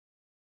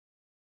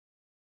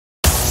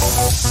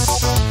Hey,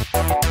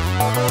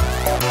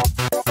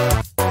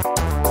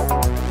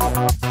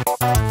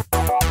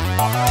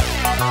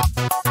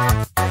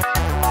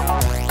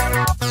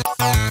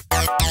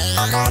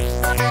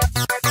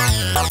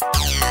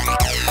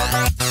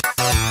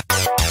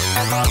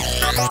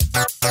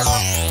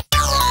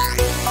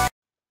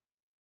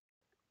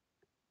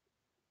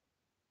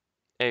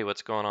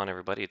 what's going on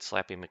everybody? It's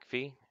Slappy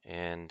McPhee,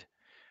 and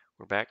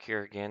we're back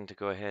here again to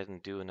go ahead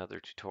and do another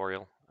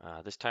tutorial.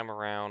 This time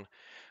around,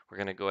 we're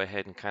going to go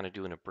ahead and kind of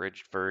do an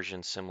abridged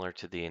version similar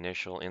to the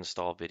initial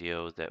install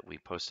video that we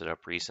posted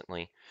up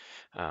recently.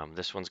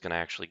 This one's going to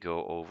actually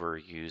go over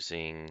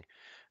using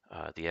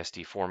the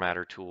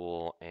SDFormatter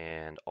tool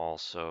and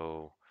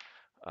also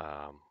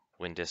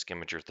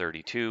Win32Diskimager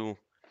 32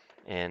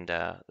 and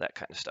that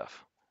kind of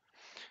stuff.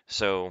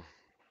 So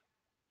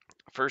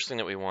first thing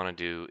that we want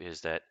to do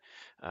is that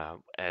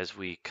as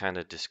we kind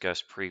of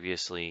discussed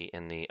previously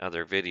in the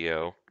other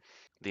video,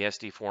 the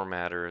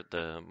SDFormatter,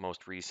 the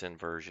most recent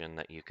version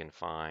that you can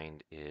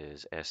find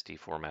is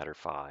SDFormatter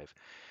 5.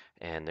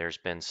 And there's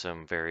been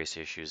some various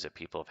issues that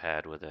people have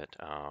had with it.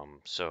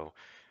 So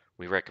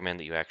we recommend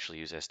that you actually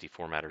use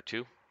SDFormatter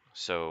 2.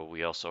 So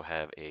we also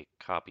have a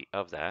copy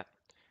of that.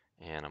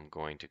 And I'm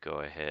going to go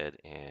ahead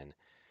and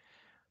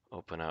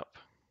open up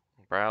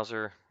the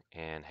browser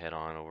and head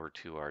on over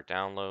to our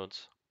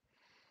downloads.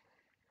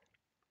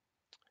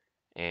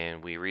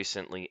 And we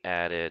recently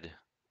added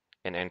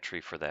an entry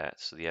for that.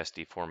 So the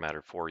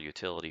SDFormatter 4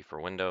 utility for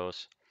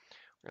Windows.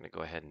 We're going to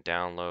go ahead and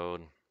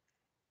download,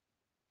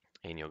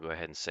 and you'll go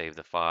ahead and save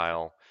the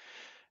file,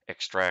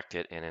 extract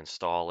it, and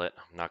install it.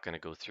 I'm not going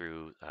to go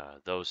through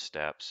those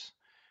steps,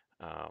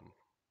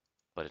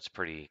 but it's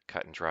pretty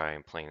cut and dry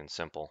and plain and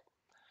simple.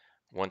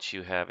 Once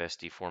you have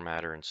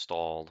SDFormatter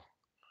installed,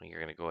 you're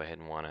going to go ahead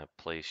and want to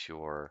place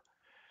your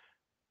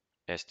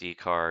SD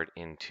card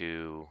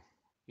into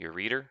your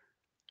reader.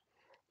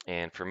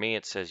 And for me,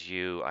 it says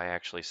U. I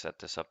actually set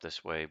this up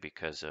this way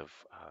because of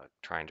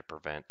trying to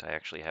prevent. I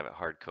actually have it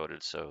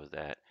hard-coded so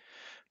that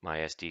my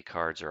SD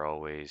cards are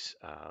always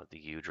the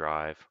U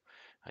drive.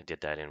 I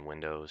did that in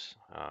Windows.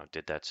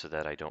 Did that so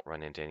that I don't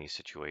run into any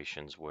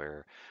situations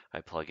where I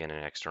plug in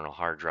an external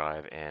hard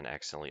drive and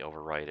accidentally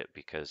overwrite it,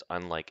 because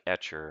unlike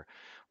Etcher,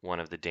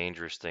 one of the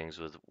dangerous things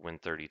with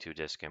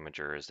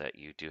Win32Diskimager is that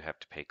you do have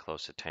to pay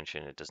close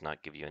attention. It does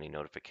not give you any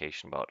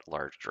notification about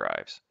large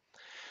drives.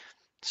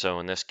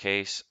 So in this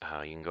case,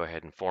 you can go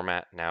ahead and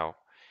format. Now,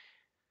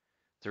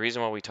 the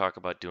reason why we talk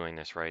about doing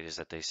this, right, is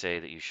that they say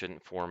that you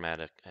shouldn't format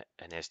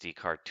an SD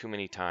card too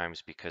many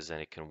times because then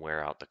it can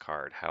wear out the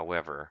card.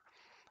 However,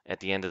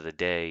 at the end of the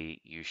day,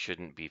 you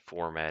shouldn't be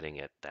formatting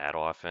it that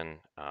often.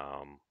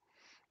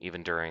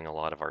 Even during a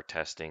lot of our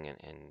testing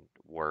and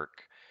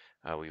work,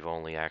 we've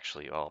only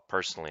actually, well,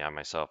 personally, I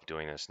myself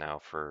doing this now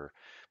for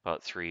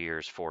about 3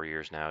 years, 4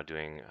 years now,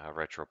 doing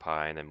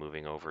RetroPie and then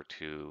moving over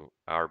to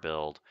our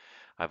build.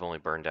 I've only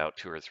burned out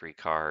 2 or 3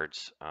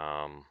 cards,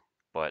 and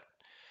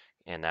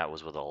that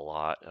was with a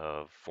lot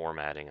of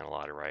formatting and a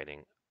lot of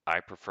writing. I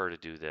prefer to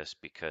do this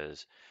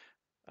because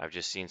I've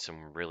just seen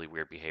some really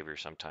weird behavior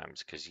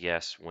sometimes. Because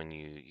yes, when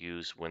you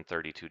use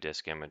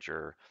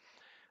Win32Diskimager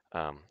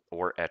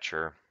or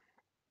Etcher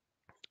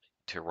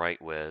to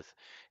write with,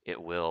 it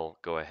will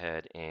go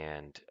ahead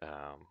and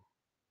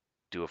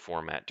do a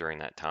format during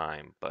that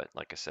time. But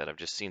like I said, I've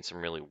just seen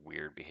some really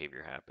weird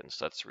behavior happen.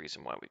 So that's the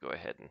reason why we go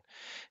ahead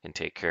and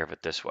take care of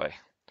it this way.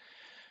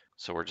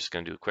 So we're just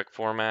going to do a quick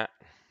format,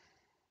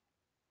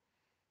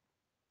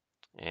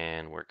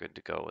 and we're good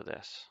to go with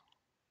this.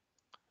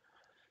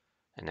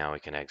 And now we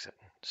can exit.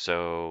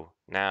 So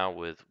now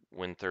with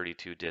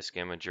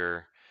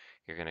Win32Diskimager,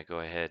 you're going to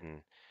go ahead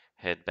and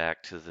head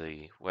back to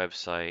the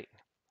website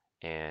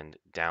and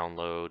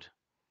download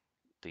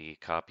the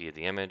copy of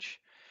the image.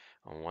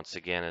 And once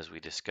again, as we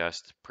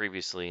discussed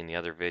previously in the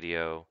other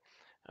video,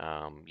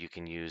 you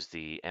can use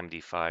the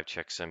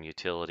MD5Sum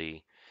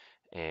utility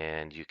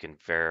and you can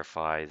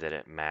verify that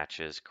it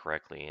matches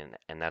correctly,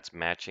 and that's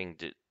matching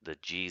the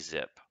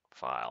gzip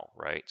file,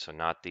 right? So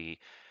not the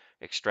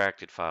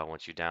extracted file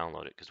once you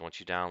download it, because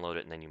once you download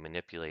it and then you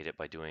manipulate it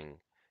by doing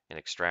an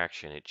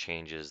extraction, it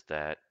changes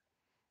that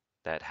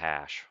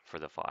hash for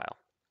the file.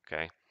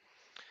 Okay,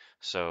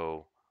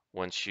 so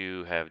once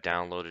you have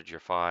downloaded your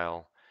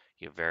file,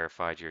 you've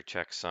verified your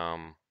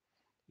checksum,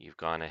 you've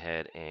gone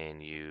ahead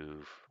and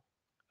you've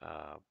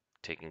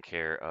taken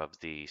care of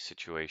the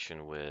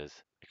situation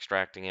with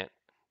extracting it,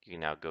 you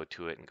can now go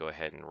to it and go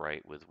ahead and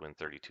write with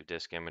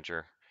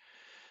Win32Diskimager.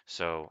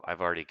 So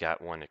I've already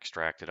got one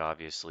extracted,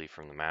 obviously,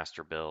 from the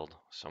master build.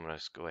 So I'm going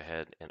to go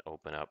ahead and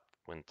open up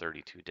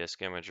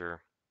Win32Diskimager,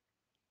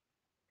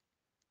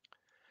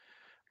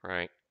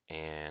 right,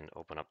 and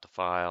open up the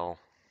file.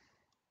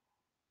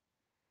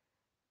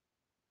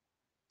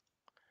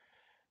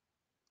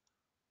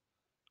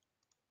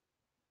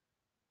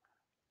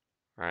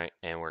 Right,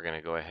 and we're going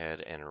to go ahead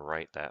and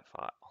write that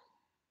file.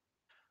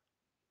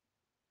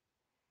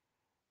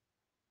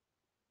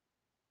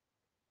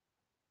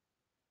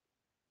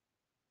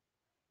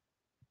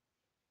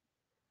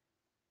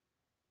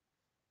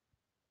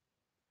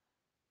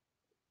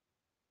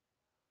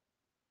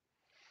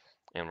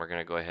 and we're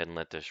going to go ahead and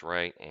let this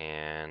write,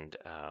 and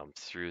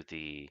through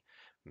the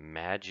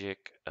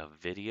magic of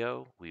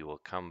video, we will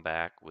come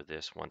back with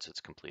this once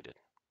it's completed.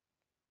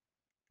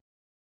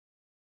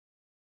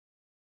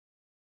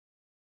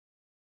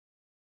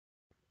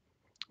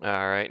 All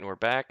right, and we're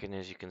back, and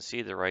as you can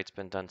see, the write's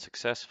been done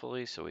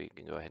successfully, so we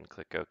can go ahead and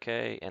click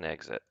OK and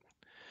exit.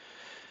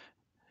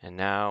 And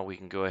now we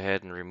can go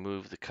ahead and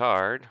remove the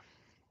card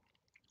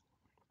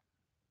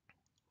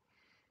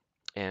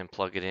and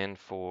plug it in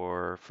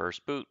for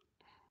first boot.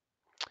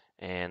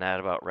 And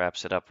that about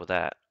wraps it up with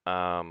that.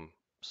 So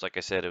like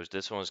I said,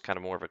 this one was kind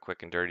of more of a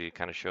quick and dirty to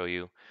kind of show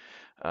you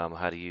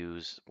how to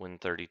use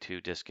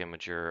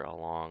Win32Diskimager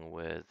along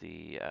with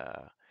the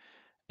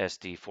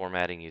SD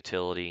formatting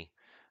utility.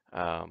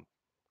 Um,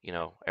 you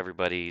know,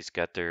 everybody's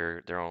got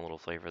their own little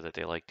flavor that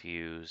they like to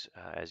use.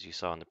 As you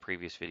saw in the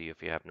previous video,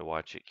 if you happen to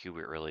watch it,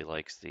 Qubit really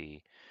likes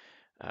the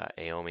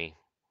Aomi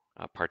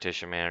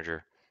Partition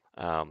Manager.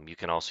 You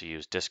can also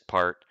use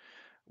DiskPart,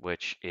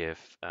 which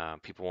if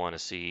people want to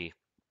see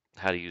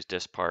how to use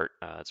DiskPart,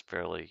 it's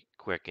fairly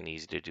quick and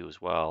easy to do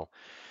as well.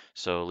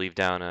 So leave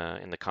down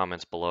in the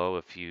comments below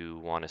if you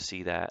want to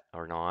see that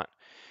or not.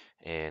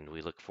 And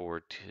we look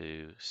forward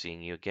to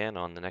seeing you again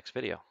on the next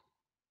video.